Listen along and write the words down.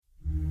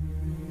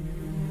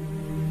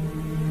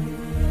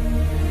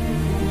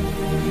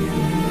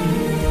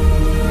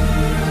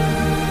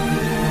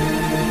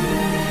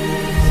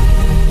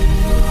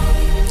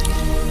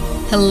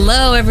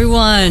Hello,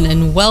 everyone,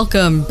 and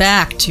welcome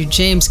back to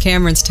James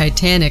Cameron's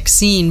Titanic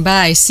Scene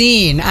by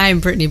Scene.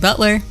 I'm Brittany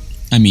Butler.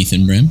 I'm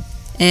Ethan Brim.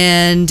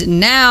 And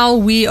now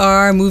we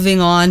are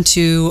moving on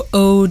to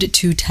Ode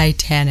to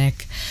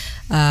Titanic,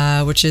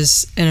 which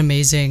is an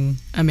amazing,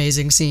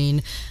 amazing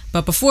scene.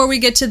 But before we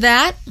get to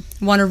that,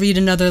 I want to read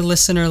another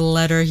listener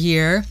letter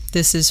here.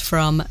 This is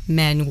from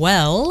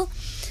Manuel.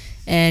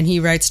 And he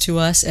writes to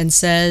us and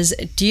says,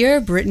 Dear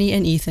Brittany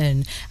and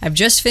Ethan, I've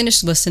just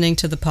finished listening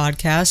to the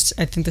podcast.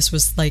 I think this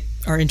was like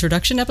our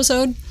introduction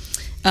episode.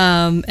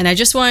 And I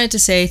just wanted to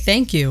say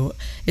thank you.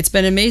 It's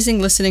been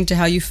amazing listening to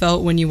how you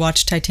felt when you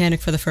watched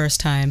Titanic for the first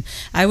time.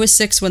 I was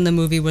 6 when the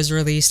movie was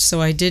released, so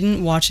I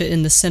didn't watch it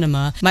in the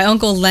cinema. My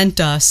uncle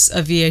lent us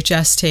a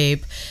VHS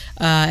tape,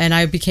 and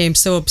I became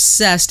so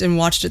obsessed and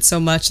watched it so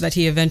much that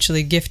he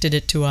eventually gifted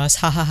it to us.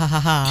 Ha ha ha ha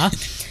ha.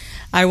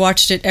 I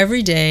watched it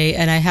every day,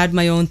 and I had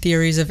my own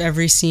theories of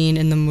every scene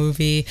in the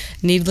movie.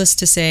 Needless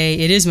to say,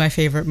 it is my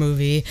favorite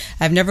movie.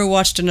 I've never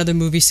watched another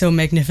movie so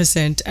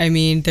magnificent. I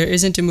mean, there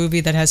isn't a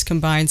movie that has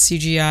combined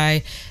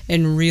CGI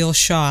and real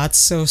shots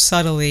so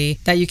subtly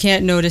that you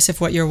can't notice if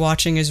what you're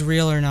watching is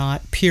real or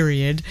not,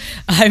 period.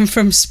 I'm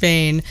from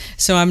Spain,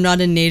 so I'm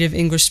not a native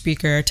English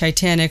speaker.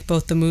 Titanic,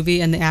 both the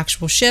movie and the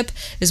actual ship,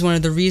 is one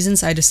of the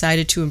reasons I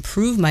decided to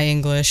improve my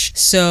English,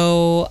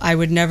 so I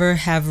would never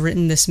have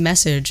written this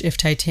message if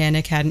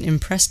Titanic hadn't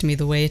impressed me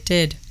the way it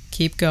did.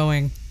 Keep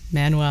going,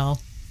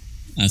 Manuel.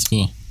 That's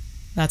cool.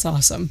 That's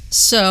awesome.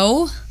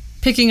 So,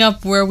 picking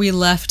up where we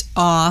left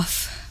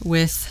off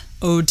with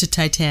Ode to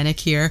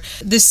Titanic here,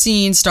 this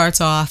scene starts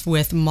off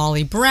with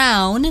Molly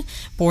Brown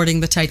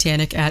boarding the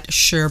Titanic at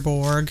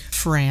Cherbourg,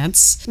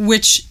 France,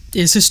 which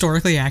is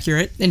historically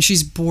accurate, and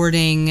she's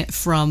boarding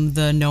from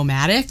the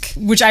Nomadic,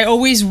 which I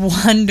always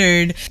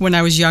wondered when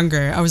I was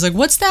younger. I was like,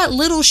 what's that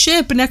little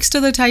ship next to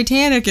the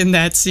Titanic in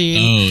that scene?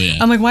 Oh, yeah.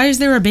 I'm like, why is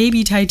there a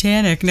baby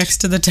Titanic next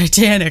to the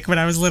Titanic? When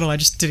I was little, I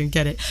just didn't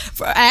get it.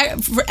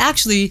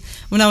 Actually,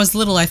 when I was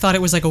little, I thought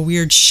it was like a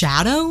weird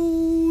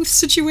shadow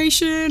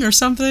situation or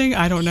something.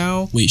 I don't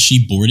know. Wait,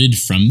 she boarded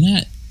from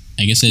that?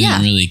 I guess I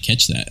didn't really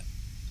catch that.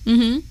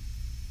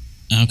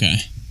 Mm-hmm. Okay.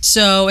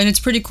 So, and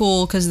it's pretty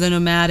cool because the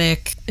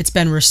Nomadic, it's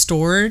been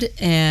restored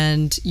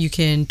and you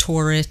can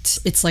tour it.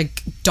 It's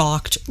like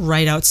docked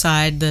right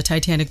outside the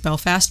Titanic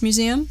Belfast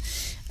Museum,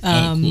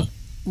 cool.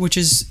 which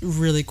is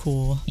really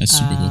cool. That's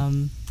super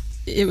cool.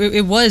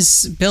 It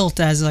was built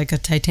as like a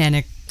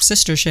Titanic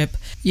sister ship.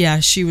 Yeah,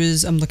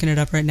 I'm looking it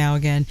up right now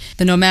again.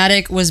 The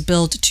Nomadic was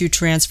built to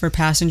transfer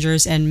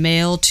passengers and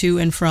mail to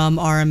and from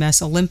RMS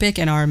Olympic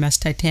and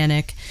RMS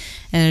Titanic,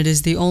 and it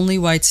is the only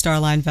White Star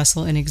Line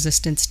vessel in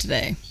existence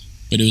today.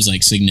 But it was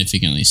like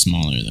significantly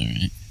smaller though,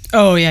 right?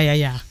 Oh,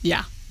 yeah.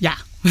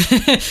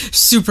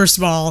 Super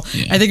small.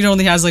 Yeah. I think it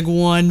only has like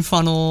one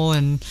funnel,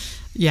 and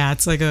yeah,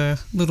 it's like a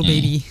little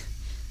baby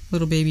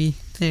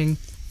thing.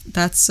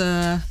 That's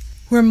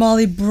where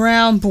Molly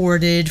Brown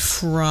boarded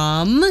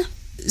from.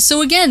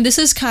 So again, this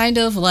is kind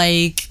of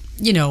like,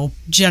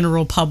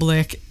 general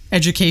public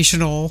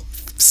educational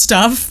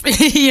stuff,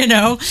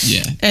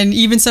 Yeah. And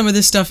even some of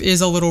this stuff is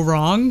a little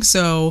wrong.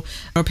 So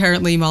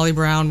apparently Molly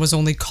Brown was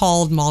only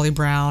called Molly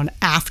Brown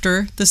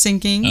after the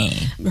sinking. Oh.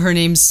 Her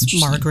name's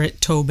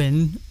Margaret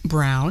Tobin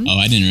Brown. Oh,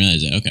 I didn't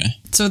realize that. Okay.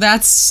 So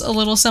that's a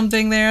little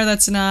something there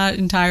that's not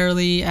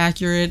entirely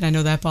accurate. I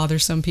know that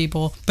bothers some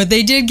people. But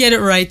they did get it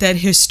right that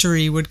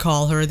history would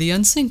call her the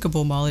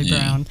unsinkable Molly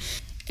Brown.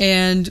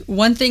 And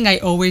one thing I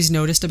always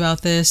noticed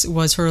about this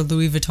was her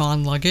Louis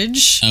Vuitton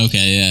luggage.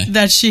 Okay, yeah.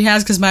 That she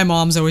has, because my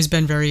mom's always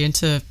been very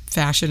into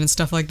fashion and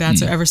stuff like that.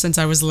 So ever since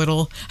I was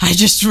little, I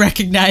just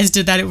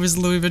recognized that it was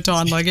Louis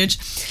Vuitton luggage.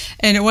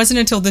 And it wasn't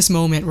until this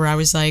moment where I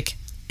was like,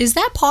 is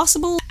that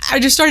possible? I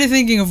just started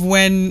thinking of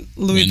when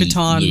Louis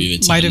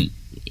Vuitton might have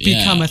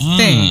become a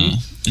thing.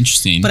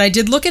 Interesting. But I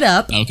did look it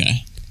up.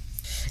 Okay.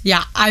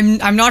 Yeah,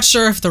 I'm not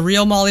sure if the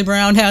real Molly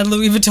Brown had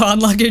Louis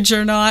Vuitton luggage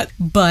or not,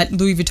 but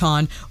Louis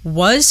Vuitton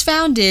was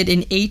founded in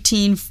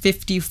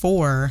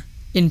 1854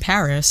 in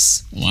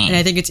Paris. Wow. And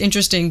I think it's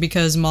interesting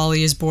because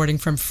Molly is boarding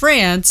from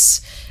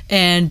France,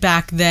 and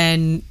back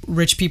then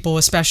rich people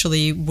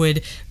especially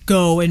would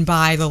go and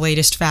buy the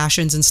latest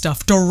fashions and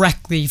stuff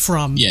directly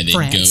from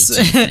France. Go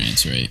to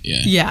France, right?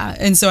 Yeah. Yeah,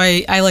 and so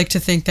I like to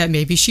think that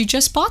maybe she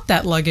just bought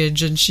that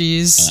luggage and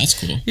she's,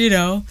 that's cool.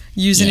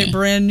 using it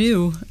brand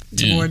new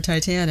to board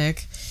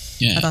Titanic.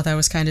 Yeah. I thought that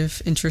was kind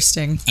of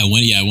interesting. I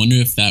wonder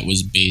if that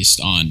was based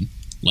on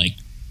like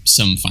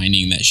some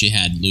finding that she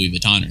had Louis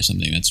Vuitton or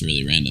something. That's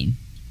really random.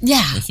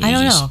 Yeah, I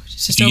don't know.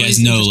 If you guys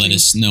know, let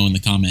us know in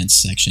the comments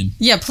section.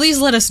 Yeah, please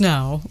let us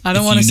know. I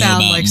don't want to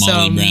sound like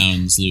Molly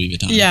Brown's Louis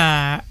Vuitton.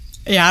 Yeah,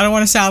 I don't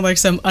want to sound like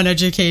some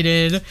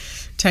uneducated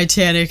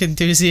Titanic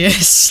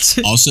enthusiast.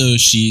 Also,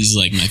 she's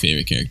like my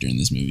favorite character in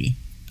this movie.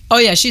 Oh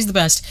yeah, she's the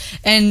best.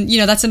 And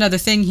that's another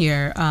thing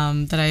here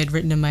that I had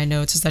written in my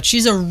notes, is that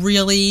she's a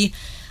really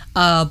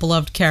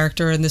beloved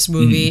character in this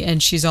movie,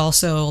 and she's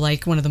also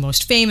like one of the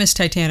most famous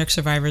Titanic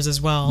survivors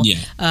as well.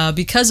 Yeah.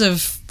 Because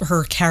of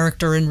her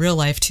character in real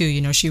life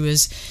too. She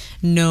was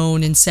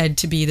known and said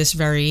to be this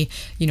very,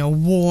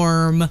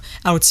 warm,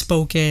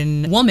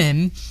 outspoken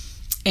woman.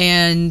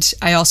 And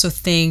I also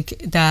think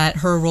that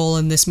her role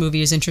in this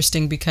movie is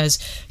interesting because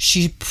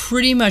she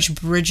pretty much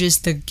bridges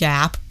the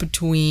gap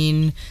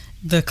between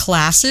the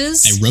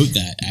classes. I wrote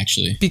that,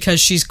 actually. Because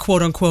she's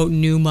quote-unquote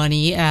new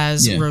money,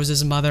 as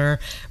Rose's mother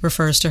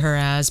refers to her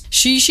as.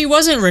 She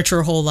wasn't rich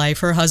her whole life.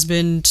 Her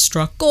husband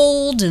struck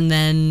gold, and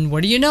then,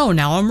 what do you know?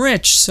 Now I'm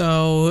rich.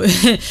 So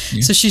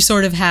so she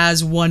sort of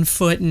has one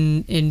foot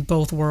in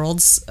both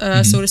worlds,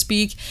 so to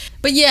speak.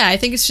 But yeah, I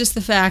think it's just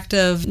the fact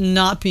of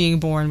not being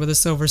born with a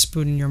silver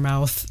spoon in your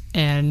mouth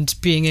and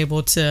being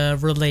able to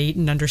relate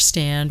and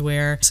understand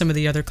where some of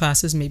the other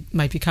classes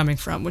might be coming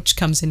from, which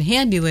comes in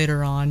handy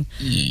later on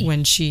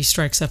when she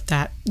strikes up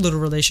that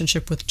little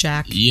relationship with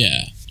Jack.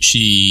 Yeah,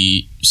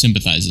 she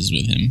sympathizes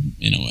with him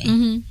in a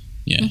way.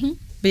 Yeah.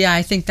 But yeah,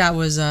 I think that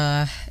was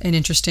an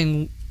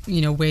interesting,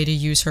 way to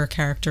use her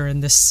character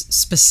in this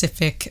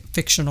specific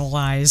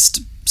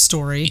fictionalized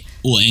story.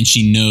 Well, and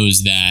she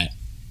knows that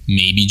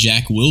maybe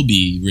Jack will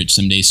be rich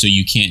someday, so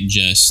you can't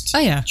just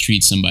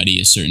treat somebody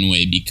a certain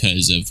way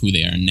because of who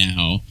they are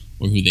now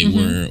or who they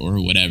were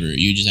or whatever.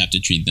 You just have to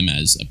treat them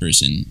as a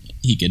person.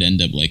 He could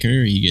end up like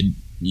her. He could,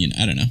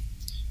 I don't know.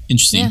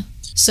 Interesting. Yeah.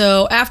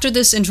 So after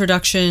this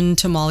introduction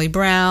to Molly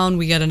Brown,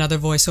 we get another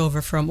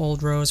voiceover from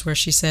Old Rose where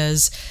she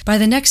says, "By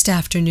the next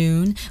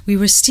afternoon, we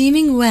were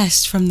steaming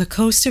west from the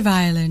coast of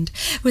Ireland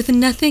with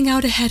nothing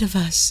out ahead of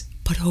us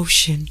but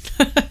ocean."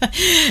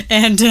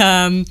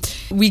 And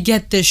we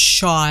get this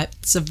shot.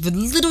 It's a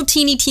little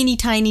teeny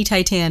tiny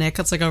Titanic.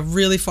 It's like a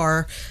really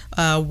far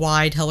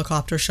wide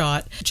helicopter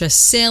shot, just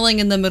sailing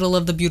in the middle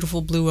of the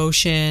beautiful blue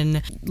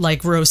ocean.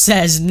 Like Rose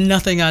says,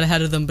 nothing out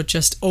ahead of them but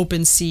just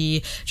open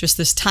sea, just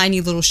this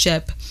tiny little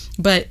ship.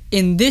 But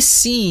in this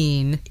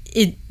scene,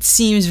 it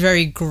seems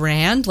very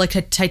grand. Like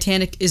a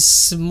Titanic is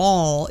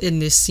small in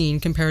this scene,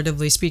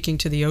 comparatively speaking,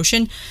 to the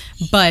ocean,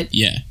 but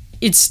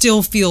it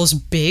still feels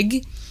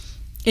big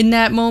in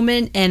that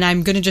moment. And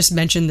I'm going to just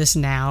mention this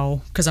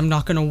now because I'm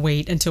not going to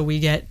wait until we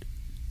get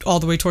all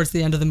the way towards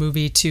the end of the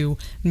movie to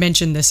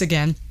mention this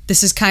again.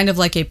 This is kind of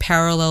like a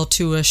parallel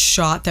to a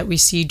shot that we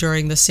see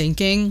during the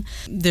sinking.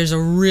 There's a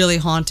really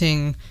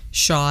haunting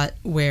shot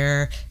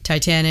where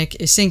Titanic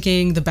is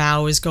sinking, the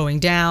bow is going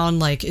down,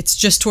 like it's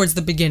just towards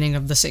the beginning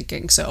of the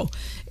sinking, so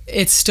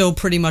it's still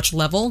pretty much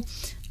level.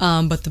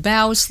 But the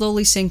bow is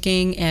slowly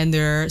sinking, and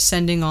they're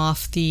sending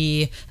off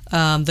the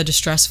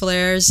distress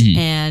flares,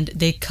 and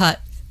they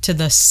cut to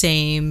the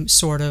same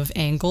sort of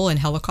angle and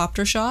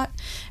helicopter shot,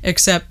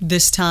 except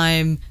this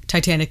time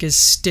Titanic is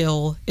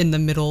still in the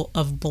middle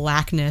of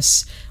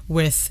blackness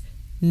with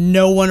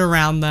no one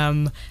around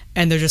them,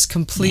 and they're just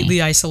completely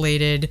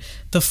isolated.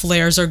 The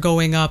flares are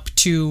going up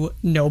to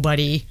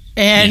nobody,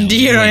 and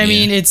you know what I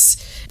mean?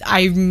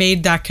 I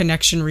made that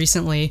connection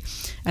recently,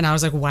 and I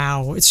was like,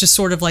 wow, it's just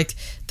sort of like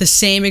the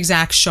same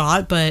exact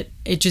shot, but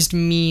it just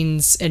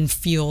means and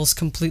feels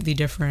completely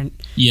different.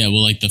 Yeah,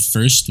 well, like the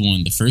first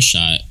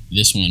shot,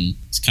 this one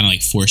is kind of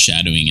like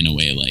foreshadowing in a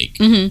way, like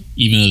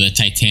even though the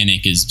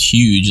Titanic is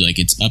huge, like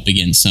it's up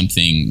against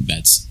something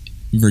that's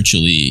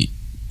virtually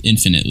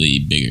infinitely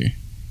bigger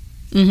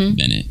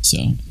than it,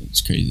 so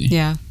it's crazy.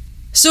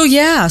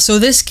 So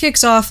this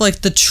kicks off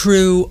like the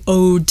true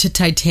ode to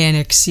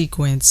Titanic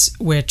sequence,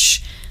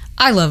 which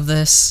I love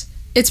this.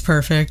 It's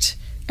perfect.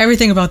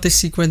 Everything about this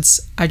sequence,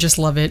 I just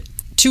love it.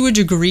 To a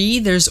degree,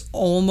 there's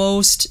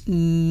almost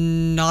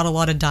not a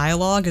lot of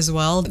dialogue as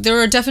well. There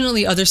are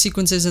definitely other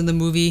sequences in the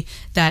movie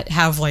that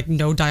have like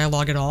no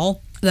dialogue at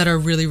all that are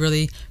really,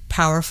 really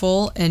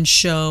powerful and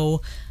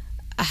show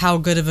how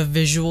good of a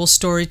visual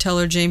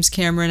storyteller James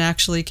Cameron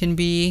actually can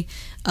be.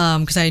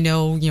 Because I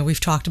know, we've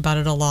talked about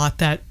it a lot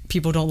that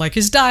people don't like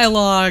his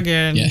dialogue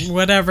and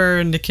whatever,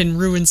 and it can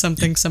ruin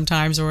something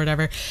sometimes or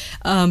whatever.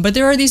 But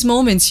there are these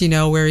moments,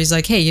 where he's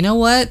like, hey, you know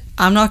what?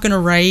 I'm not going to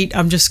write.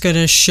 I'm just going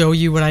to show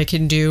you what I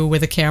can do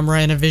with a camera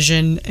and a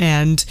vision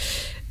and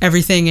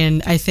everything.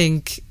 And I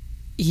think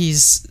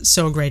he's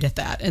so great at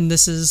that. And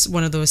this is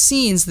one of those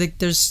scenes that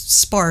there's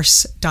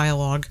sparse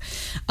dialogue.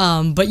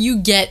 But you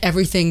get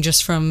everything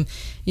just from,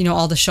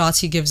 all the shots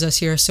he gives us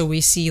here. So we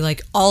see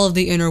like all of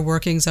the inner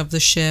workings of the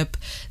ship,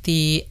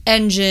 the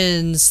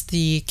engines,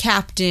 the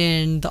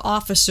captain, the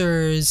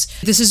officers.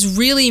 This is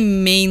really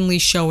mainly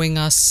showing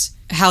us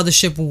how the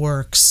ship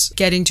works,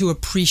 getting to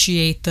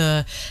appreciate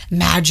the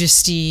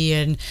majesty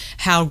and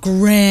how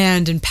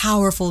grand and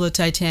powerful the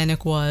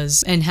Titanic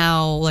was, and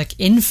how like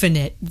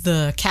infinite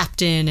the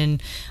captain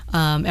and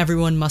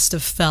everyone must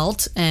have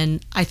felt.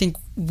 And I think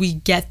we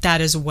get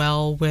that as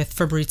well with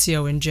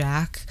Fabrizio and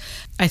Jack.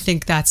 I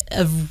think that's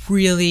a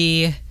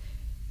really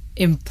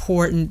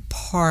important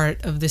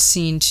part of the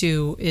scene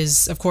too,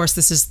 is of course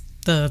this is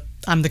the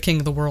I'm the king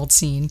of the world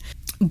scene,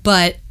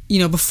 but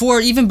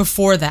even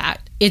before that,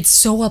 it's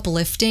so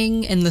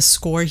uplifting, and the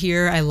score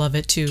here, I love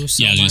it too.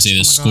 So I was going to say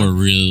the score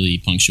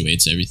really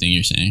punctuates everything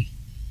you're saying.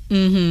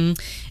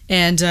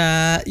 And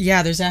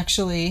there's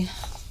actually,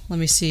 let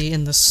me see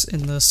in the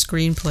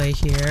screenplay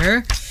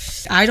here.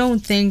 I don't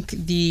think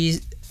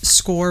the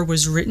score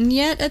was written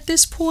yet at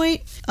this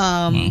point.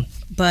 Wow.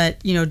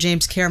 But,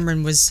 James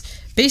Cameron was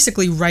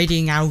basically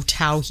writing out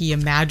how he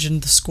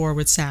imagined the score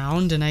would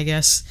sound, and I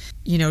guess,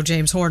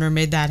 James Horner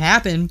made that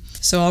happen.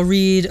 So I'll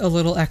read a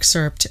little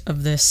excerpt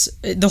of this.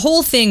 The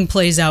whole thing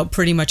plays out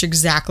pretty much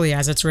exactly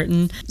as it's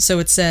written. So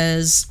it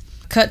says,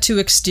 cut to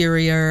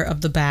exterior of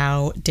the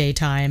bow,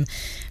 daytime.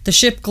 The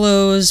ship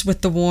glows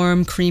with the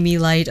warm, creamy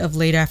light of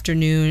late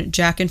afternoon.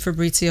 Jack and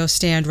Fabrizio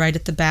stand right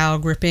at the bow,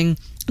 gripping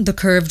the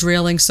curved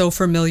railing so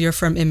familiar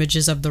from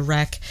images of the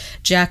wreck.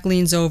 Jack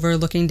leans over,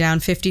 looking down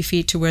 50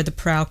 feet to where the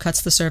prow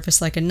cuts the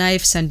surface like a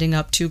knife, sending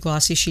up 2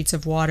 glossy sheets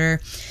of water.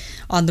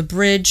 On the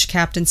bridge,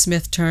 Captain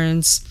Smith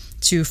turns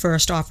to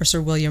First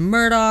Officer William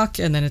Murdoch,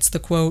 and then it's the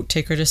quote,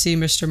 "Take her to sea,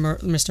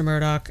 Mr.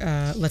 Murdoch.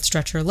 Let's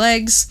stretch her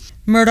legs."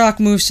 Murdoch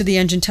moves to the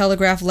engine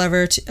telegraph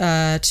lever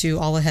to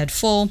all ahead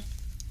full.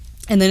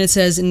 And then it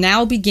says,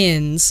 now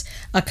begins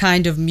a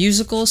kind of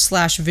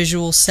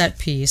musical/visual set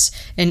piece,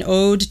 an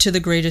ode to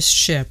the greatest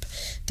ship.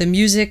 The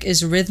music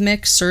is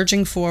rhythmic,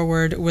 surging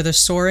forward with a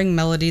soaring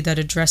melody that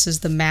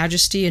addresses the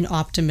majesty and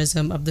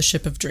optimism of the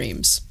Ship of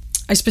Dreams.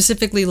 I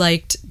specifically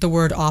liked the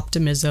word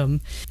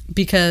optimism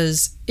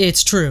because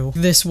it's true.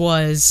 This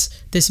was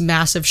this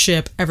massive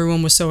ship.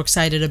 Everyone was so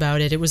excited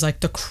about it. It was like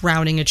the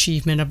crowning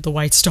achievement of the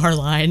White Star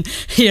Line,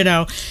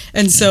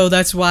 And so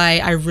that's why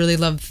I really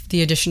love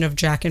the addition of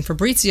Jack and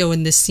Fabrizio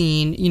in this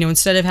scene.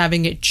 Instead of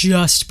having it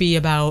just be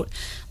about,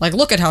 like,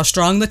 look at how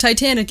strong the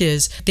Titanic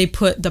is, they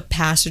put the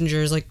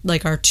passengers,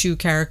 like our 2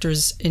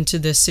 characters, into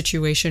this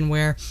situation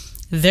where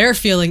they're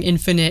feeling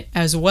infinite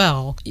as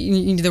well.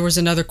 There was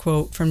another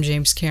quote from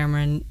James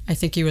Cameron. I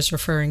think he was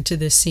referring to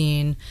this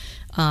scene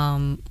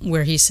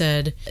where he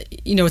said,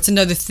 it's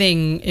another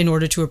thing in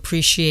order to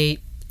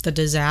appreciate the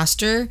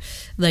disaster.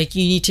 Like,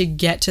 you need to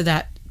get to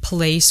that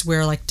place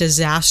where, like,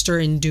 disaster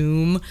and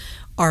doom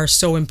are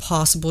so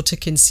impossible to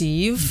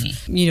conceive,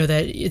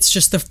 that it's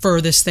just the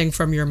furthest thing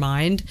from your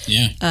mind.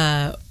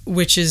 Yeah.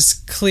 Which is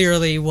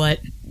clearly what,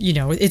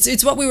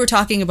 it's what we were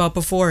talking about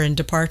before in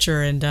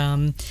Departure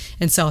and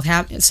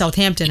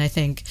Southampton, I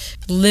think.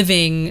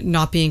 Living,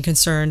 not being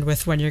concerned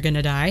with when you're going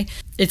to die.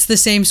 It's the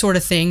same sort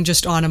of thing,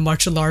 just on a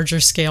much larger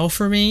scale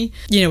for me.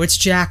 It's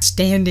Jack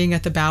standing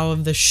at the bow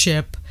of the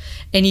ship,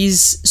 and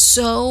he's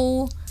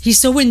so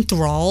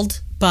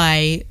enthralled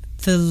by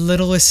the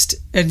littlest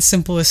and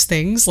simplest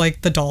things,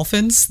 like the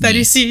dolphins that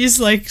he sees,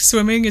 like,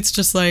 swimming. It's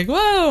just like,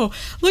 whoa,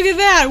 look at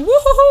that,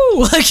 woohoo!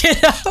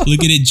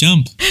 Look at it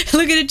jump.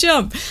 Look at it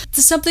jump.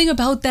 There's something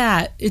about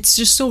that. It's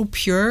just so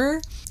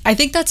pure. I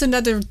think that's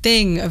another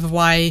thing of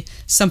why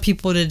some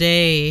people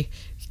today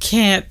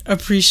can't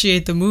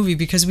appreciate the movie,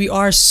 because we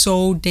are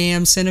so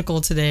damn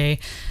cynical today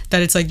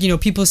that it's like,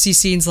 people see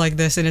scenes like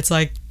this and it's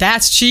like,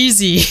 that's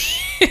cheesy.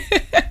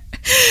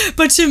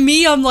 But to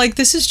me, I'm like,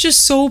 this is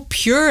just so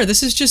pure.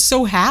 This is just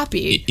so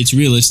happy. It's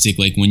realistic.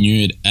 Like, when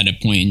you're at a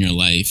point in your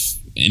life,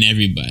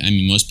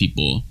 and most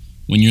people,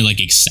 when you're,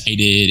 like,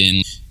 excited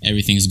and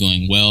everything's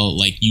going well,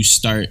 like, you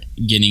start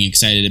getting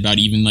excited about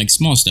even, like,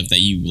 small stuff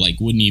that you, like,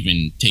 wouldn't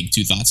even take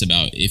 2 thoughts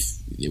about if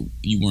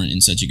you weren't in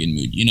such a good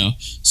mood,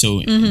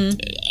 So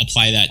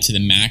apply that to the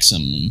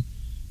maximum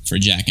for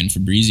Jack and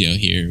Fabrizio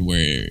here,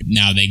 where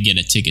now they get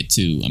a ticket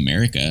to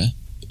America.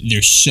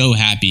 They're so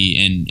happy,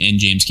 and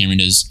James Cameron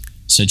does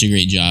such a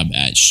great job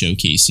at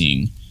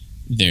showcasing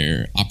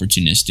their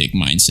opportunistic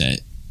mindset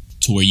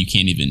to where they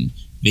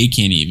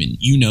can't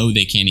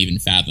even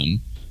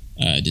fathom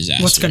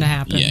disaster. What's going to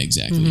happen. Yeah,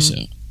 exactly. So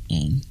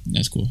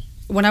that's cool.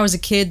 When I was a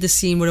kid, this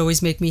scene would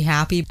always make me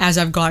happy. As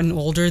I've gotten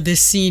older,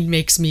 this scene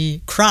makes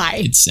me cry.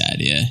 It's sad,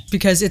 yeah.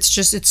 Because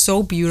it's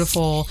so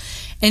beautiful.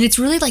 And it's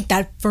really like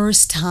that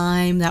first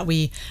time that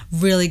we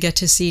really get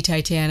to see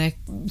Titanic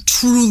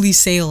truly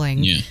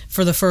sailing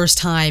for the first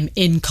time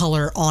in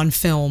color on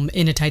film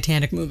in a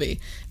Titanic movie.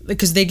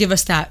 Because they give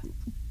us that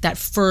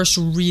first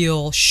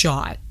real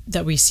shot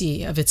that we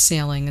see of it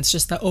sailing. It's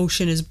just the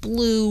ocean is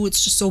blue.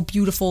 It's just so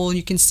beautiful. And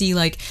you can see,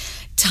 like,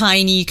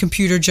 tiny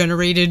computer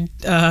generated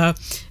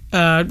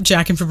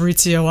Jack and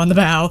Fabrizio on the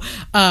bow.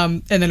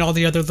 And then all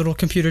the other little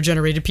computer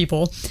generated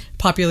people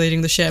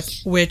populating the ship,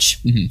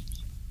 which...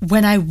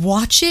 When I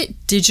watch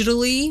it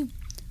digitally,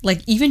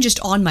 like, even just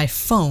on my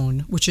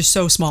phone, which is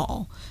so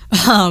small,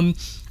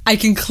 I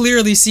can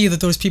clearly see that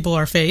those people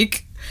are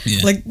fake.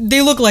 Yeah. Like,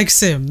 they look like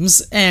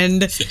Sims,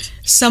 and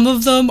some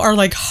of them are,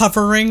 like,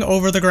 hovering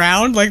over the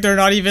ground, like they're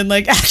not even,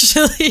 like,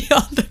 actually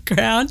on the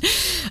ground,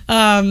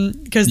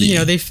 because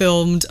they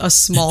filmed a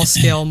small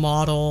scale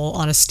model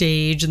on a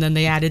stage, and then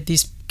they added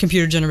these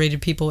computer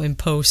generated people in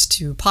post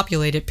to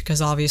populate it,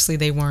 because obviously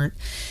they weren't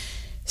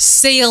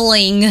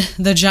sailing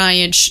the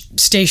giant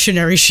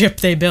stationary ship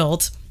they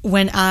built.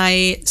 When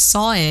I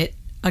saw it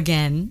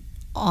again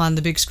on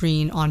the big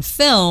screen on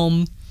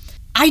film,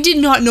 I did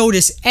not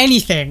notice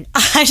anything.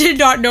 I did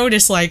not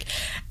notice, like,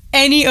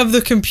 any of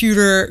the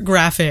computer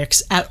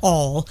graphics at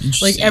all.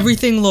 Like,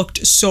 everything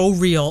looked so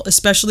real,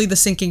 especially the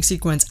sinking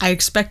sequence. I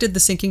expected the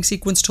sinking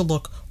sequence to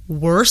look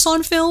worse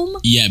on film.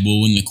 Yeah, but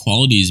when the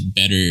quality is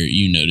better,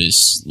 you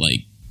notice,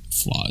 like,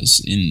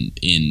 flaws in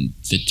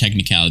the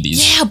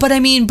technicalities. Yeah, but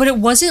it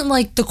wasn't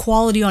like the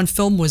quality on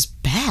film was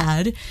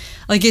bad.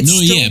 Like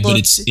but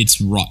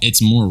it's raw.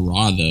 It's more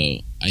raw though,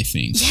 I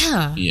think.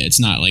 Yeah. Yeah, it's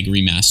not like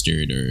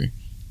remastered or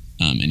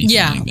anything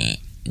like that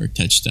or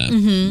touched up.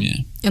 Mm-hmm. Yeah.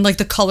 And like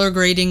the color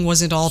grading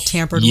wasn't all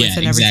tampered with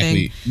and everything.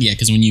 Exactly. Yeah,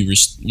 because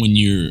when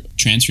you're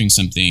transferring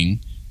something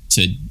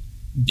to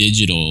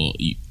digital,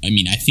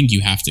 I think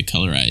you have to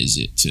colorize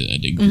it to a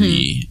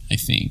degree. Mm-hmm. I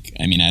think.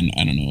 I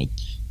don't know a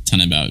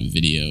ton about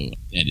video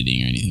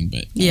editing or anything,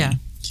 but yeah.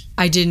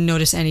 I didn't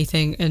notice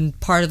anything, and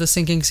part of the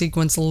sinking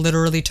sequence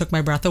literally took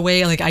my breath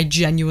away. Like, I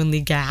genuinely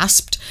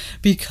gasped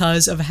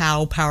because of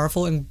how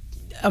powerful and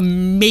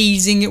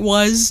amazing it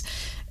was.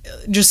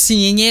 Just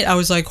seeing it, I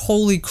was like,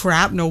 holy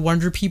crap, no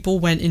wonder people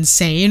went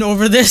insane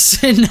over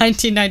this in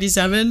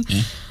 1997.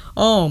 Yeah.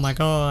 Oh my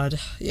god.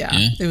 Yeah,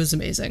 it was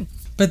amazing.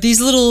 But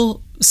these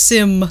little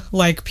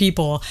sim-like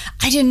people,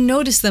 I didn't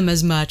notice them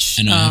as much.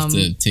 I know,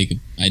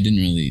 I didn't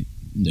really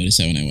notice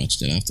that when I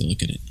watched it. I'll have to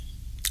look at it.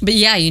 But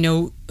yeah,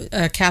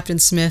 Captain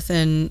Smith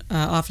and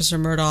Officer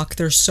Murdoch,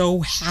 they're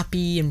so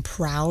happy and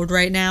proud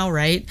right now,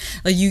 right?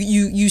 Like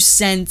you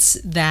sense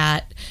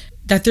that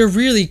they're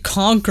really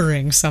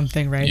conquering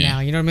something right now.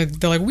 You know what I mean?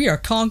 They're like, we are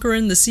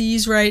conquering the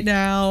seas right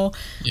now.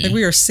 Yeah. Like,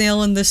 we are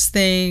sailing this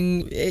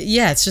thing.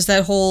 Yeah, it's just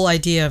that whole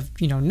idea of,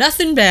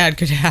 nothing bad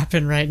could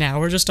happen right now.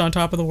 We're just on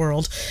top of the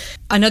world.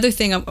 Another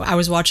thing, I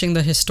was watching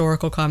the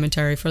historical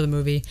commentary for the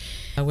movie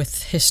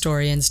with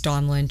historians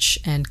Don Lynch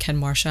and Ken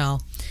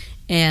Marshall.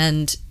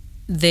 And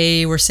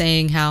they were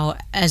saying how,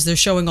 as they're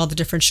showing all the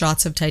different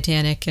shots of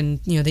Titanic and,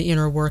 the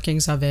inner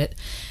workings of it,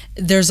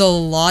 there's a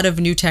lot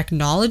of new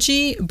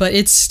technology, but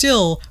it's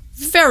still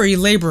very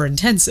labor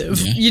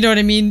intensive. Yeah. You know what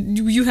I mean?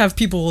 You have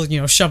people,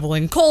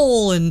 shoveling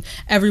coal and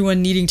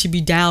everyone needing to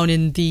be down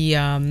in the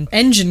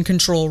engine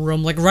control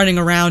room, like running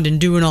around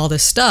and doing all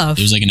this stuff.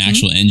 There's like an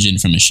actual engine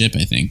from a ship,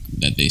 I think,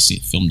 that they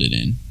filmed it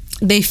in.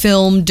 They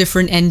filmed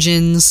different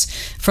engines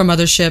from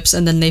other ships,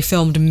 and then they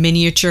filmed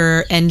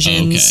miniature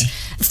engines,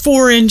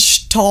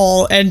 4-inch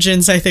tall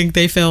engines, I think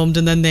they filmed,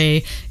 and then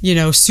they,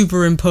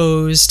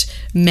 superimposed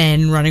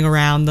men running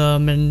around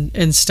them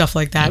and stuff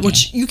like that,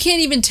 which you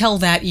can't even tell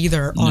that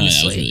either, honestly. No,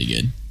 that was really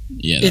good.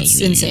 Yeah, that was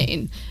really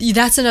insane. Good.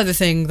 That's another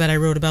thing that I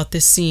wrote about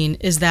this scene,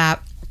 is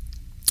that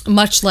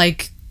much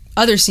like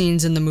other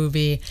scenes in the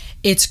movie,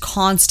 it's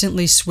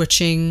constantly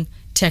switching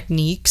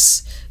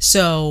techniques.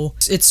 So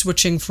it's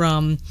switching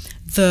from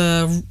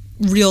the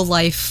real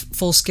life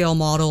full scale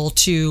model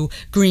to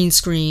green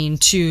screen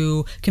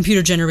to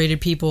computer generated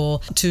people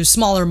to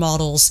smaller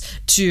models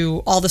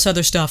to all this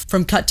other stuff,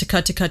 from cut to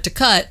cut to cut to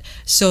cut,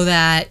 so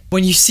that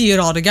when you see it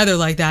all together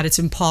like that, it's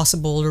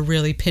impossible to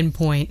really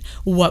pinpoint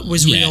what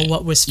was real,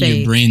 what was fake.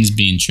 Your brain's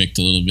being tricked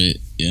a little bit.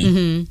 Yeah.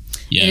 Mm-hmm.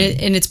 Yeah.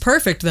 And it's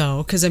perfect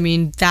though, because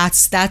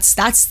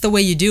that's the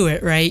way you do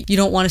it, right? You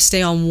don't want to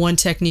stay on one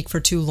technique for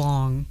too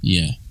long.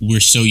 Yeah, we're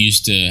so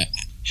used to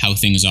how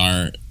things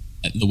are,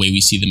 the way we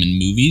see them in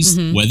movies,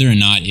 whether or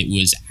not it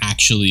was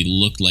actually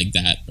looked like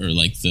that, or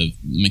like the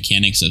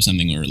mechanics of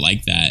something or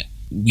like that,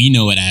 we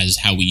know it as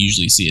how we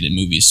usually see it in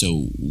movies.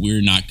 So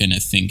we're not going to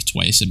think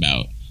twice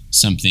about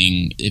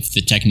something if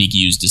the technique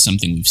used is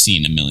something we've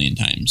seen a million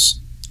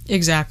times.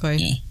 Exactly.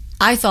 Yeah.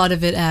 I thought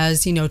of it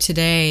as,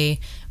 today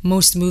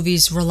most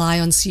movies rely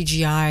on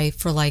CGI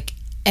for like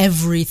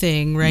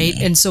everything, right?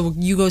 Yeah. And so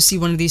you go see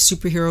one of these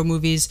superhero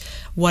movies,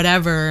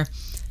 whatever,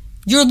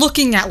 you're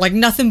looking at like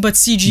nothing but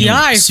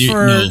CGI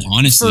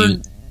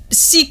for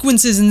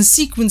sequences and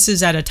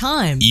sequences at a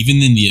time. Even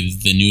in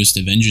the newest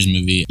Avengers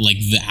movie, like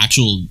the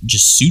actual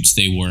just suits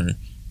they were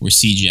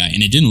CGI,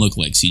 and it didn't look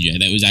like CGI.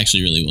 That was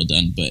actually really well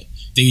done, but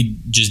they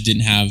just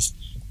didn't have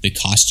the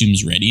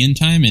costumes ready in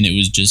time, and it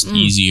was just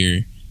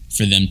easier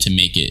for them to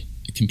make it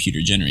computer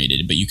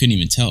generated. But you couldn't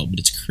even tell. But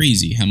it's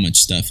crazy how much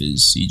stuff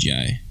is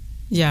CGI.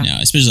 Yeah. Now,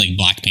 especially like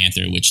Black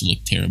Panther, which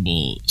looked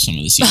terrible. Some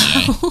of the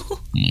CGI.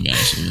 Oh my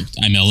gosh!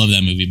 I love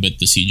that movie, but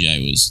the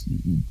CGI was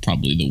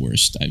probably the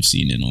worst I've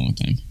seen in a long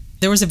time.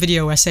 There was a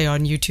video essay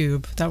on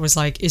YouTube that was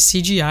like, "Is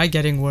CGI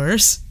getting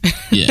worse?"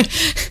 Yeah.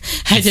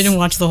 I didn't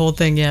watch the whole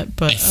thing yet,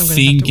 but I'm gonna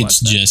think have to watch it's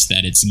just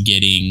that it's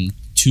getting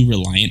too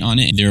reliant on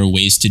it. There are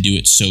ways to do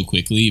it so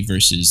quickly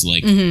versus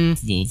like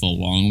the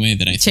long way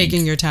that I think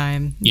taking your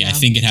time. Yeah, I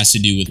think it has to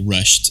do with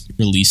rushed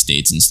release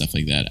dates and stuff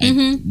like that.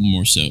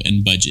 More so,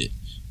 and budget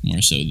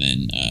more so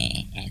than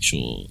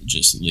actual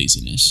just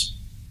laziness.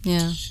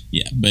 Yeah.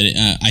 Yeah, but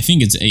I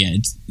think it's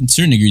in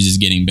certain degrees it's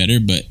getting better,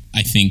 but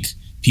I think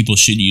people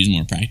should use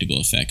more practical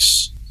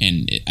effects.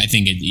 And I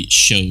think it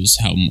shows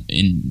how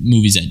in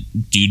movies that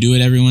do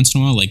it every once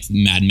in a while, like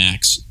Mad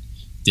Max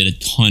did a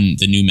ton,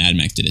 the new Mad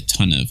Max did a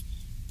ton of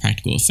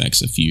practical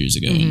effects a few years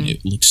ago, and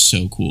it looks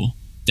so cool.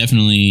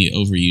 Definitely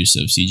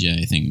overuse of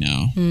CGI, I think,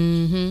 now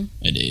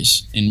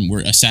nowadays.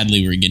 And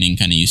sadly we're getting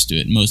kind of used to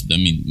it.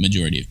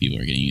 Majority of people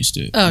are getting used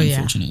to it,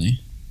 unfortunately.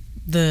 Yeah.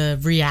 The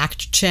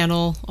React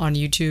channel on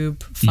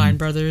YouTube, Fine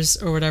Brothers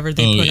or whatever,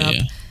 they put up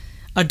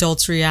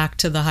adults react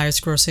to the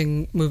highest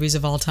grossing movies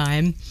of all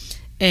time.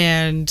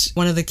 And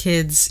one of the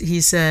kids, he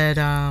said,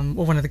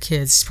 one of the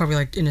kids, he's probably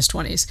like in his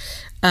 20s,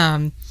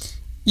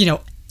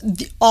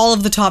 all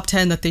of the top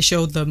 10 that they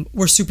showed them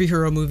were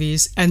superhero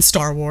movies and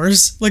Star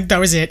Wars. Like, that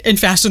was it. And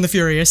Fast and the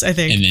Furious, I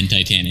think. And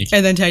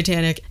then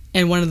Titanic.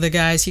 And one of the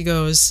guys, he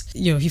goes,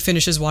 he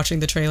finishes watching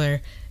the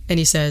trailer and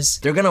he says,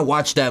 they're going to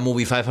watch that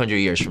movie 500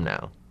 years from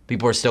now.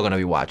 People are still going to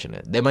be watching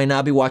it. They might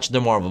not be watching the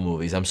Marvel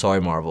movies. I'm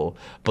sorry, Marvel.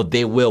 But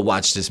they will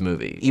watch this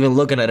movie. Even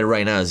looking at it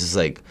right now, it's just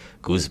like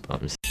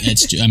goosebumps.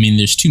 I mean,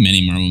 there's too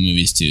many Marvel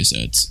movies, too, so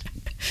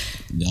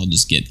they'll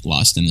just get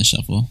lost in the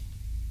shuffle.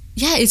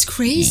 Yeah, it's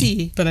crazy.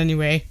 Yeah. But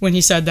anyway, when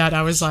he said that,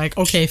 I was like,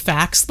 okay,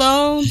 facts,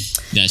 though.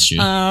 That's true.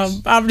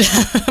 I'm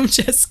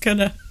just going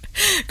to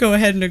go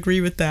ahead and agree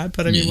with that.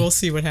 But, I mean, we'll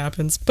see what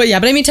happens. But, yeah,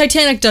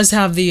 Titanic does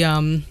have the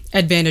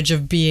advantage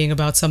of being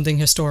about something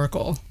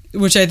historical,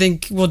 which I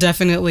think will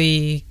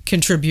definitely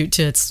contribute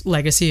to its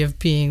legacy of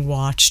being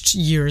watched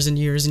years and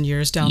years and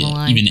years down the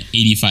line. Even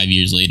 85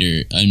 years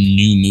later, a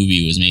new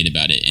movie was made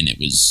about it, and it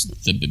was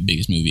the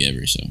biggest movie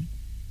ever. So,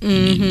 I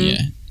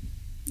mean,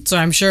 So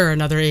I'm sure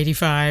another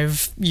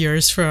 85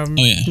 years from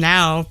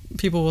now,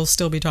 people will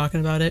still be talking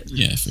about it.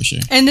 Yeah, for sure.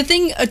 And the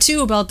thing,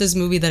 too, about this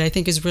movie that I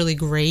think is really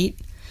great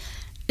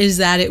is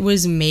that it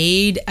was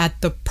made at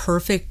the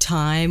perfect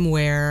time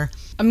where...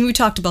 I mean, we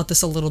talked about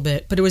this a little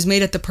bit, but it was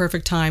made at the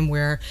perfect time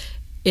where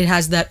it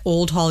has that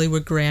old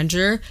Hollywood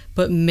grandeur,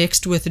 but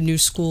mixed with new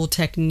school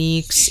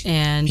techniques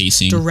and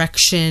pacing,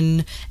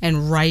 direction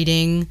and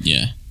writing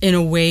in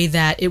a way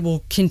that it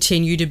will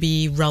continue to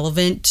be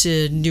relevant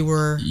to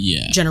newer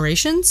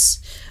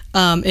generations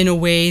in a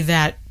way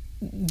that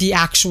the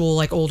actual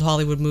like old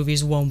Hollywood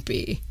movies won't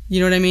be. You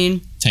know what I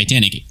mean?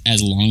 Titanic,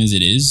 as long as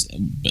it is,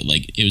 but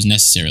like it was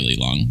necessarily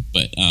long,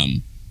 but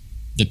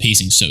the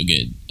pacing's so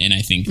good, and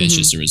I think that's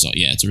just a result.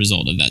 Yeah, it's a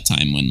result of that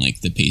time when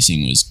like the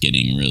pacing was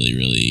getting really,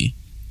 really.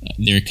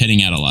 They're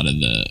cutting out a lot of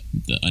the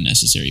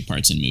unnecessary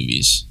parts in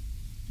movies.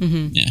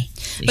 Yeah,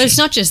 but it's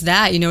not just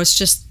that. It's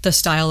just the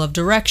style of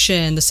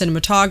direction, the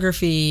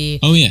cinematography.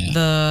 Oh yeah,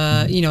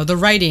 the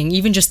writing,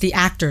 even just the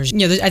actors. I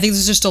think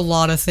there's just a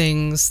lot of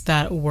things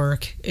that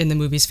work in the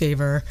movie's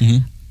favor,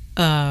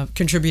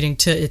 contributing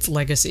to its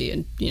legacy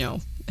and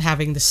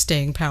having the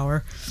staying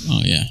power.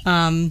 Oh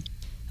yeah.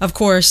 Of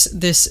course,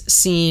 this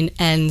scene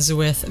ends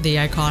with the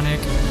iconic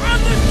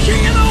I'm the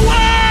king of the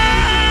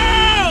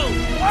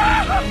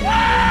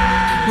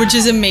world! Which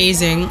is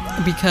amazing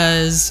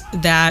because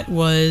that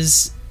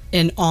was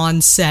an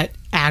on-set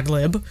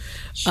ad-lib.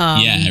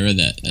 I read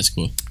that. That's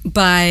cool.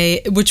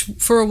 Which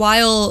for a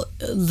while,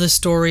 the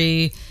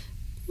story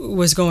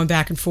was going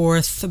back and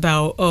forth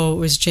about, it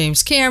was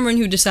James Cameron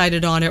who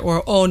decided on it,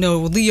 or,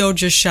 no, Leo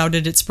just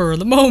shouted at spur of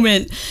the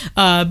moment.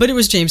 But it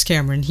was James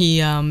Cameron.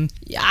 He, I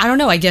don't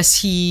know, I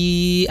guess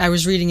I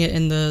was reading it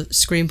in the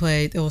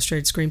screenplay, the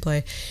illustrated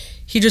screenplay.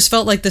 He just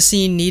felt like the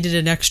scene needed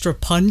an extra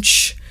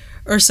punch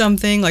or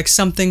something, like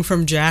something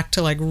from Jack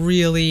to like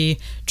really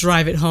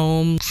drive it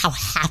home how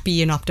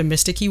happy and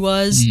optimistic he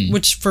was,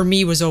 which for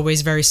me was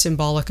always very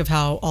symbolic of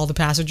how all the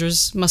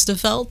passengers must have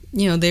felt.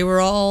 They were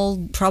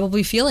all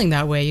probably feeling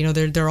that way.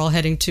 They're all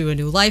heading to a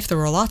new life. There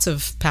were lots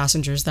of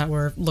passengers that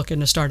were looking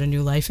to start a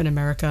new life in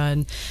America,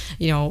 and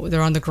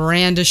they're on the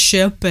grandest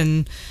ship,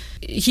 and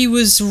he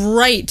was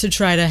right to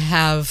try to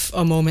have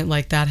a moment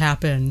like that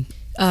happen.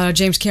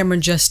 James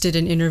Cameron just did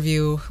an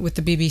interview with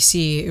the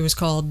BBC. It was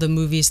called "The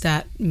Movies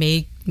That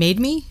Made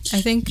Me,"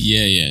 I think.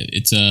 Yeah.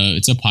 It's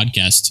a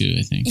podcast too,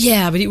 I think.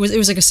 Yeah, but it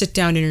was like a sit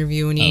down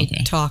interview, and he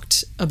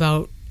talked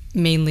about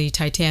mainly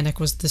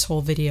Titanic was this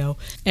whole video,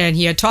 and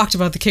he had talked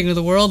about the King of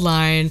the World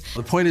line.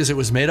 The point is, it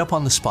was made up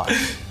on the spot.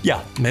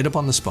 Yeah, made up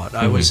on the spot.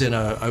 I was in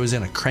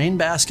a crane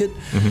basket,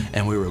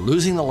 and we were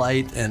losing the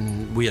light,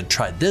 and we had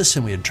tried this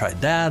and we had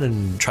tried that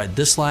and tried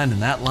this line and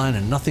that line,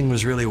 and nothing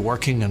was really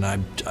working. And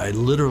I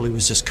literally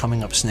was just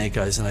coming up snake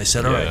eyes, and I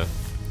said, "All right,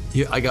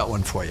 I got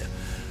one for you.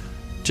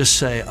 Just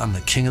say I'm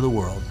the king of the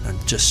world,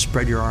 and just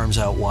spread your arms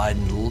out wide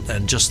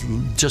and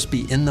just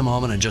be in the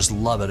moment and just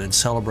love it and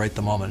celebrate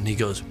the moment." And he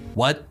goes,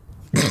 "What?"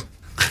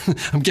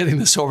 I'm getting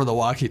this over the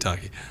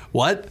walkie-talkie.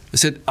 What? I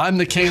said, "I'm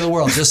the king of the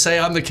world. Just say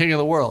I'm the king of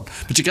the world.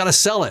 But you got to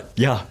sell it."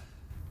 Yeah.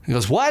 He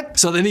goes, "What?"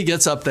 So then he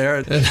gets up there.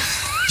 And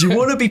do you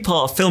want to be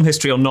part of film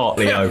history or not,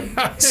 Leo?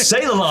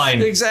 Say the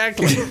line.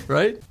 Exactly.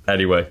 Right?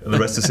 Anyway, the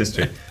rest is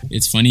history.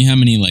 It's funny how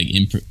many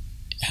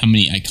how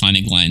many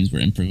iconic lines were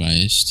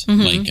improvised.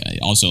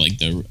 Also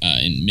the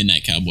in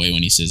Midnight Cowboy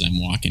when he says "I'm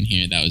walking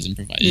here," that was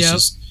improvised. It's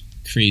just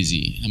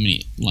crazy how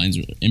many lines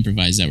were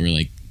improvised that were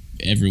like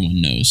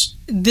everyone knows.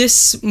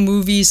 This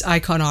movie's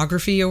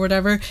iconography or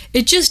whatever,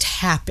 it just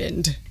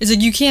happened. It's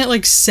like you can't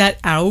like set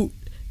out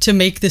to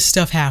make this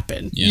stuff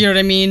happen. You know what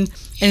I mean?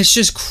 And it's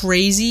just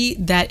crazy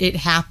that it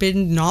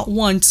happened not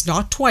once,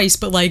 not twice,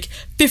 but like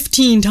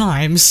 15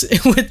 times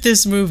with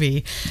this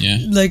movie. Yeah.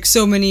 Like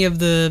so many of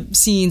the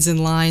scenes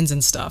and lines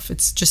and stuff.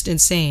 It's just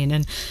insane.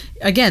 And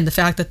again, the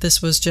fact that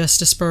this was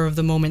just a spur of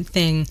the moment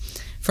thing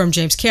from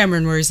James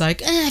Cameron where he's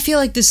like, I feel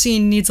like this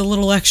scene needs a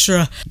little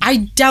extra.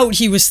 I doubt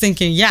he was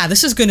thinking,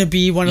 this is going to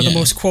be one of the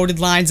most quoted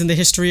lines in the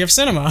history of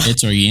cinema.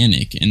 It's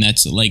organic, and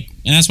that's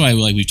why,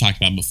 like we've talked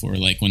about before,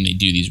 like when they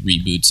do these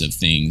reboots of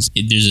things,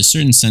 there's a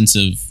certain sense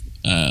of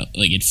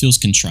like it feels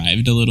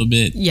contrived a little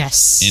bit.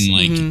 Yes. And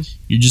like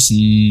you're just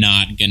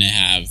not gonna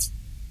have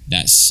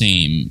that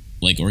same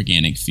like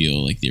organic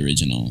feel like the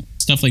original.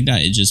 Stuff like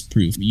that, it's just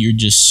proof. You're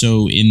just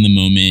so in the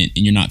moment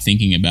and you're not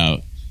thinking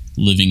about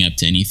living up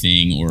to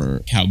anything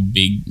or how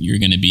big you're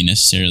gonna be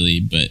necessarily,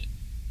 but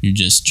you're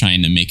just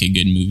trying to make a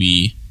good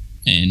movie.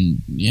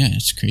 And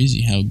it's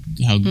crazy how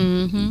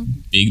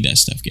big that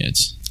stuff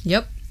gets.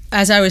 Yep.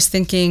 As I was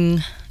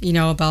thinking,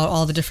 about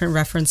all the different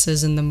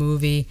references in the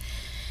movie,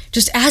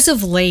 just as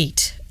of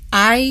late,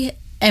 I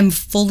am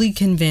fully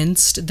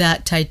convinced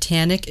that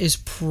Titanic is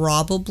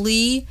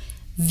probably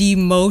the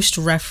most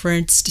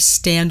referenced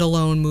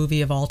standalone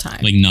movie of all time.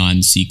 Like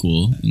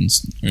non-sequel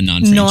or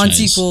non-franchise.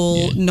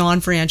 Non-sequel,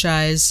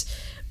 non-franchise.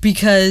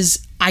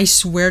 Because I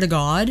swear to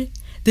God,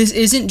 this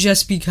isn't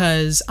just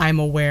because I'm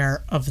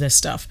aware of this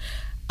stuff.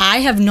 I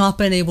have not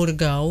been able to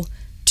go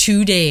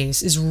 2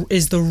 days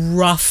is the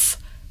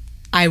rough,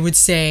 I would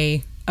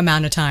say,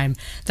 amount of time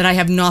that I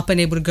have not been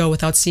able to go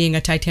without seeing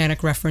a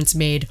Titanic reference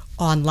made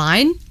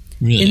online,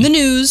 in the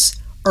news,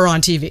 or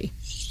on TV.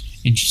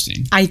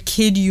 Interesting. I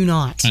kid you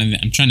not.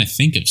 I'm trying to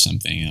think of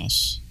something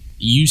else.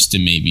 It used to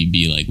maybe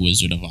be like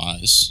Wizard of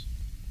Oz.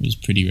 It was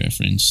pretty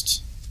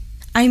referenced.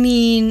 I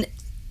mean,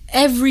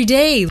 every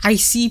day I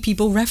see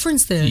people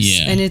reference this,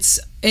 and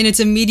it's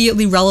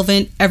immediately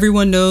relevant.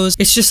 Everyone knows.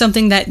 It's just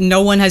something that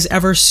no one has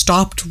ever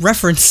stopped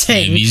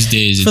referencing these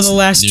days, for the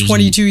last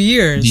 22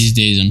 years. These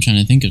days, I'm trying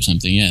to think of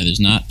something. There's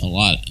not a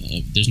lot.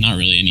 There's not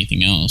really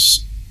anything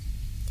else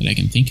that I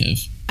can think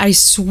of. I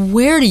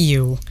swear to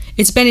you,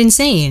 it's been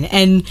insane.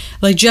 And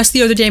like just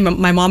the other day,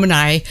 my mom and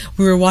I,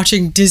 we were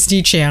watching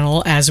Disney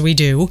Channel, as we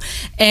do,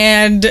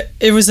 and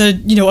it was a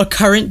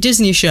current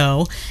Disney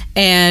show,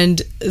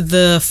 and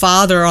the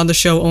father on the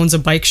show owns a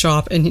bike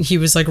shop, and he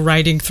was like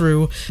riding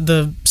through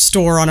the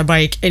store on a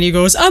bike, and he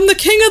goes, "I'm the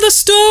king of the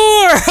store,"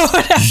 or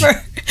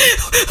whatever,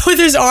 with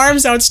his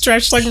arms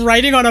outstretched, like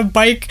riding on a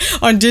bike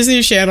on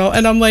Disney Channel.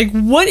 And I'm like,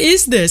 what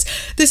is this?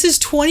 This is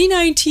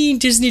 2019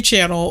 Disney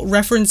Channel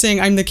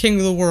referencing "I'm the king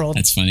of the world."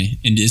 That's funny.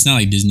 And it's not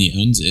like Disney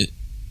owns it.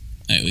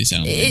 At least I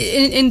don't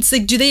think. And it's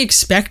like, do they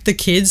expect the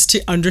kids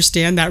to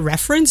understand that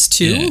reference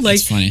too? Yeah, like,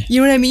 that's funny.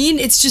 You know what I mean?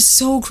 It's just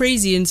so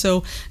crazy. And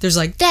so there's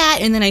like that,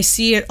 and then I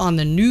see it on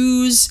the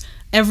news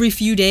every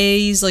few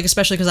days, like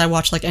especially because I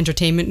watch like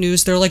entertainment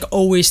news. They're like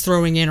always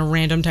throwing in a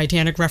random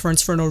Titanic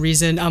reference for no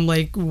reason. I'm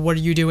like, what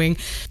are you doing?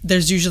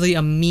 There's usually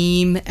a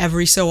meme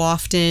every so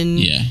often.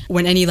 Yeah.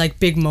 When any like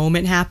big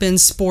moment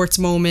happens, sports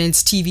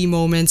moments, TV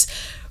moments,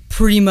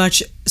 pretty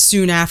much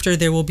soon after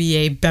there will be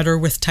a Better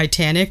with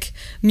Titanic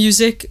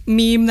music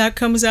meme that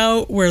comes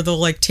out where they'll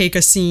like take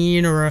a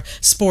scene or a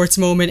sports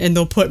moment and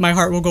they'll put "My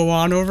Heart Will Go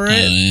On" over it. Oh,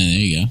 yeah, there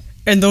you go.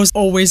 And those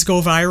always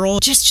go viral.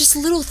 Just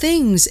little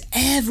things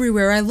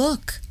everywhere I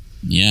look.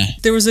 Yeah.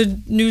 There was a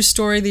news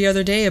story the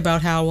other day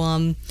about how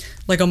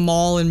like a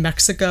mall in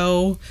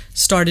Mexico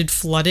started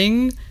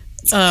flooding.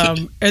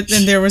 And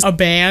there was a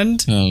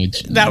band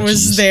that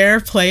was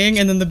there playing,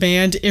 and then the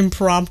band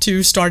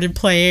impromptu started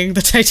playing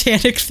the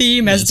Titanic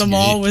theme as the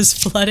mall was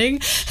flooding,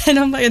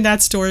 and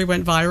that story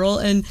went viral,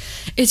 and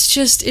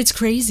it's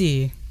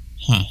crazy.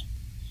 Huh.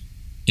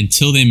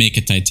 Until they make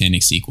a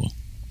Titanic sequel.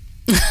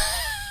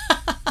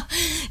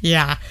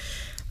 Yeah.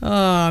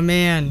 Oh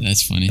man,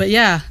 that's funny. But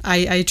yeah,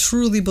 I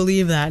truly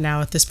believe that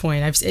now at this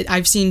point.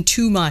 I've seen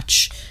too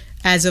much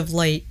as of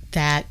late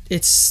that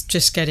it's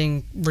just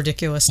getting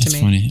ridiculous to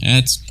me.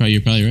 That's funny.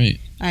 You're probably right.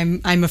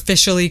 I'm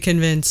officially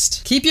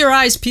convinced. Keep your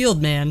eyes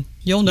peeled, man.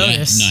 You'll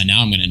notice. No,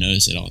 now I'm going to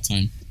notice it all the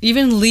time.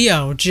 Even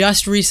Leo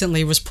just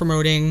recently was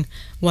promoting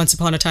Once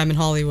Upon a Time in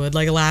Hollywood,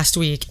 like last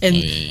week, and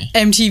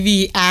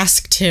MTV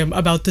asked him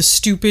about the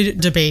stupid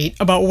debate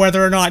about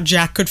whether or not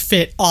Jack could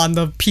fit on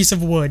the piece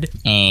of wood.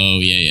 Oh,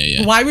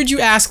 yeah. Why would you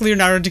ask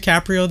Leonardo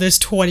DiCaprio this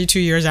 22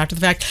 years after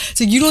the fact?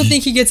 So you don't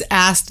think he gets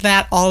asked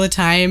that all the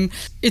time?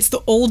 It's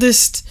the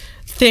oldest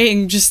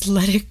thing. Just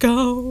let it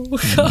go.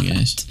 Oh,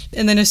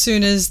 and then as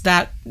soon as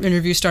that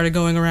interview started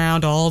going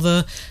around, all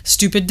the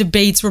stupid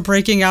debates were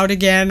breaking out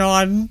again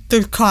on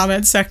the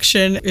comment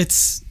section.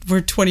 We're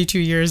 22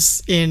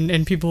 years in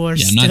and people are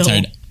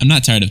still... I'm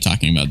not tired of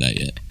talking about that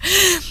yet.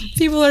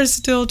 People are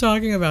still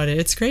talking about it.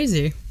 It's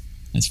crazy.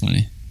 That's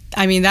funny.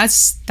 I mean,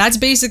 that's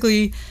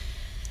basically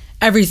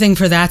everything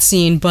for that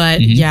scene.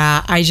 But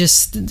yeah,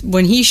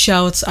 when he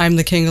shouts, "I'm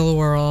the king of the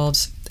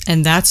world,"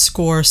 and that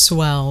score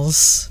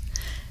swells,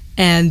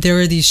 and there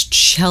are these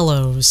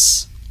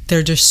cellos.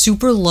 They're just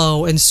super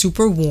low and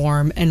super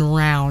warm and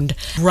round.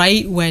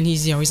 Right when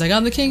he's like,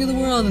 "I'm the king of the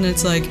world," and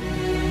it's like,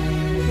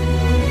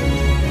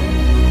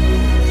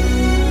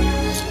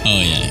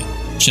 oh yeah,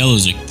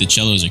 the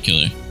cellos are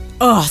killer.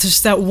 Oh,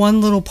 just that one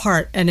little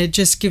part, and it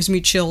just gives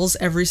me chills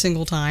every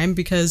single time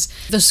because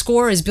the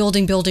score is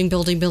building, and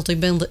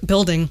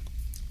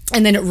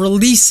then it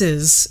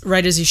releases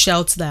right as he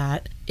shouts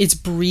that. it's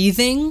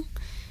breathing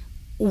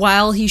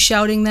while he's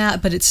shouting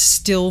that, but it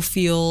still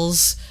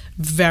feels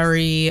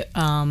very,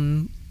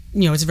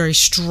 it's very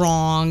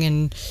strong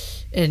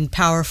and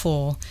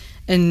powerful.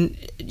 And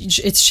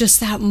it's just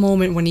that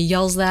moment when he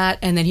yells that,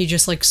 and then he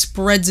just like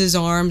spreads his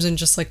arms and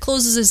just like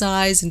closes his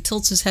eyes and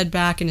tilts his head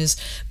back, and his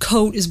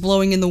coat is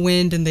blowing in the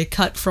wind, and they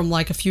cut from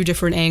like a few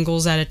different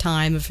angles at a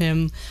time of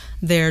him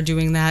there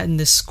doing that, and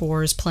this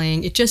score is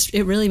playing. It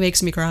really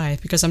makes me cry,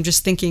 because I'm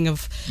just thinking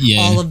of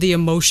all of the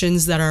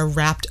emotions that are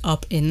wrapped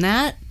up in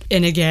that.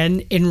 And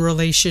again, in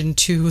relation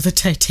to the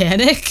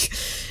Titanic,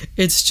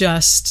 it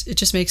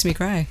just makes me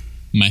cry.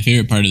 My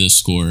favorite part of the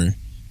score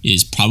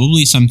is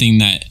probably something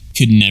that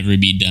could never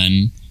be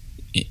done.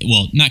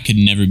 Well, not could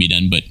never be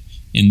done, but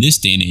in this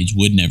day and age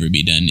would never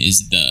be done,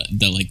 is the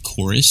like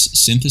chorus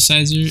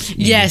synthesizer.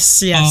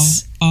 Yes. I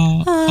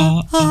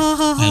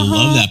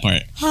love that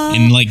part.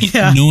 And like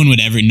no one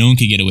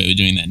could get away with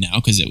doing that now,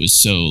 because it was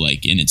so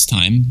like in its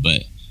time,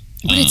 but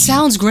it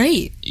sounds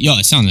great. Yeah,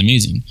 it sounds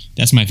amazing.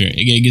 That's my favorite.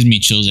 It gives me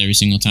chills every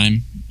single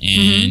time.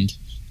 And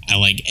I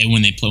like it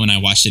when I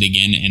watched it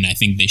again, and I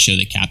think they show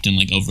the captain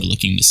like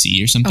overlooking the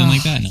sea or something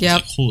like that, and I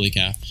was like, holy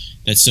cow,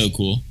 that's so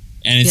cool.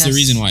 And it's the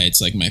reason why it's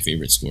like my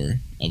favorite score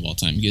of all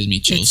time. It gives me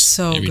chills. It's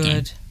so every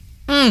good.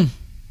 Time.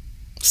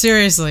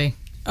 Seriously.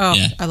 Oh,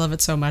 yeah. I love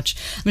it so much.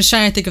 I'm just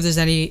trying to think if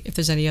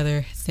there's any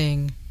other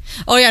thing.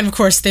 Oh yeah, and of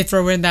course they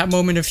throw in that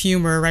moment of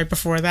humor right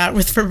before that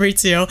with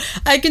Fabrizio.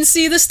 I can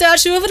see the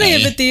statue of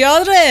Liberty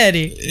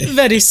already.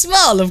 Very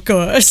small, of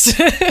course.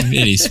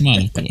 Very small,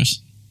 of course.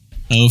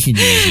 Oh,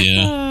 Fabrizio.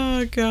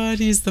 Oh God,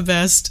 he's the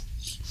best.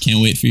 Can't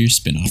wait for your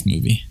spin-off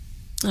movie.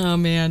 Oh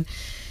man.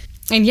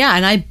 And yeah,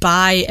 and I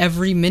buy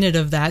every minute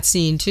of that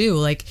scene too,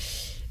 like,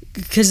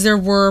 because there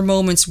were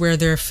moments where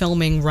they're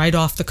filming right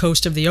off the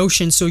coast of the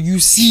ocean, so you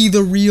see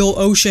the real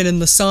ocean and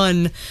the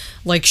sun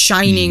like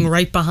shining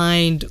right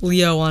behind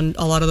Leo on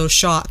a lot of those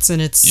shots,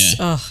 and it's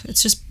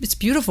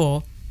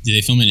beautiful. Did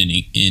they film it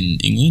in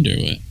England or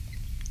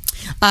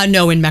what?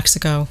 No, in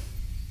Mexico.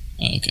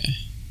 Oh, okay.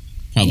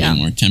 Probably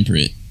more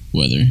temperate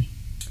weather.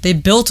 They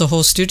built a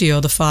whole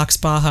studio, the Fox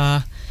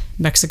Baja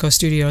Mexico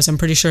Studios. I'm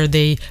pretty sure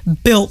they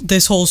built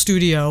this whole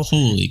studio.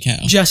 Holy cow.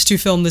 Just to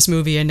film this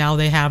movie, and now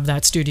they have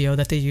that studio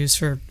that they use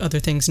for other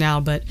things now,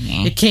 but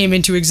it came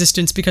into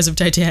existence because of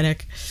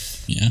Titanic.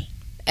 Yeah.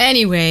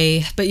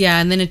 Anyway, but yeah,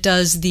 and then it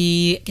does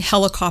the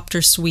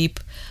helicopter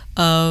sweep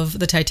of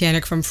the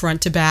Titanic from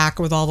front to back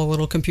with all the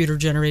little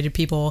computer-generated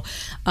people.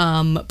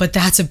 But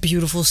that's a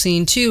beautiful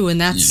scene too, and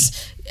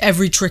that's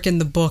every trick in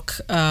the book,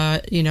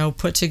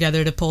 put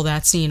together to pull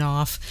that scene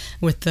off,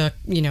 with the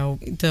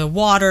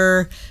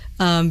water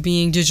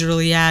being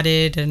digitally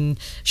added and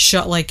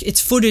shot, like it's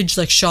footage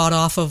like shot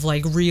off of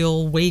like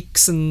real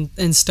wakes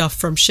and stuff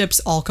from ships,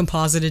 all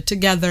composited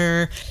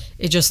together.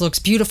 It just looks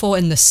beautiful,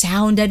 and the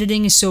sound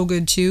editing is so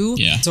good too.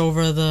 Yeah. It's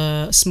over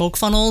the smoke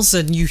funnels,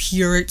 and you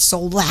hear it so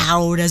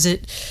loud as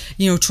it,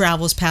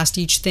 travels past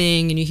each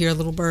thing, and you hear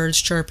little birds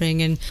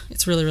chirping, and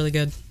it's really, really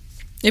good.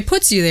 It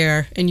puts you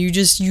there, and you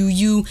just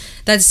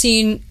that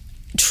scene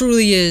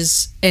truly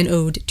is an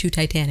ode to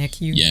Titanic.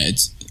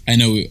 I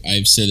know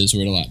I've said this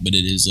word a lot, but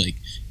it is like,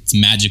 it's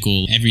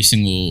magical. Every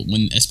single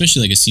one,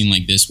 especially like a scene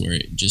like this where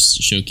it just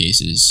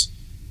showcases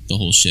the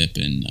whole ship,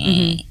 and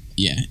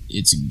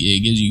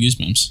it gives you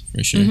goosebumps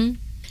for sure.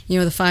 Mm-hmm.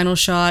 The final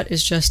shot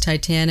is just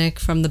Titanic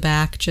from the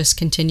back, just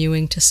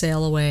continuing to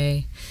sail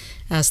away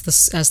as the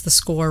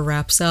score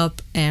wraps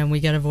up, and we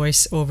get a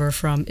voice over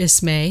from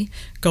Ismay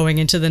going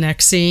into the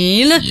next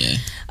scene.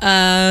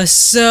 Yeah.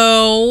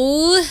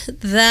 So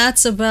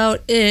that's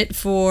about it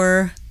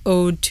for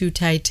Ode to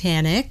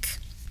Titanic.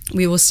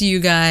 We will see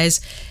you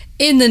guys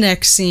in the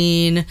next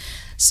scene.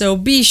 So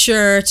be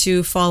sure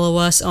to follow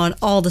us on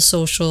all the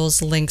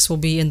socials. Links will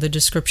be in the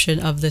description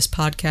of this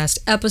podcast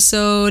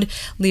episode.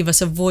 Leave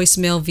us a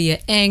voicemail via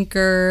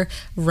Anchor.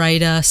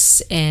 Write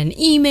us an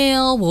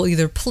email. We'll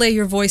either play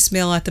your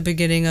voicemail at the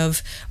beginning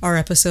of our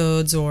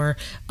episodes, or,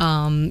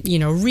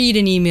 read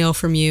an email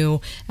from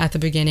you at the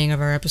beginning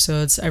of our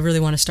episodes. I really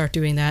want to start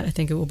doing that. I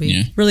think it will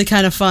be really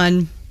kind of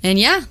fun. And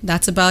yeah,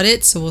 that's about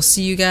it. So we'll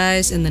see you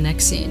guys in the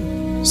next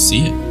scene.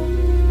 See ya.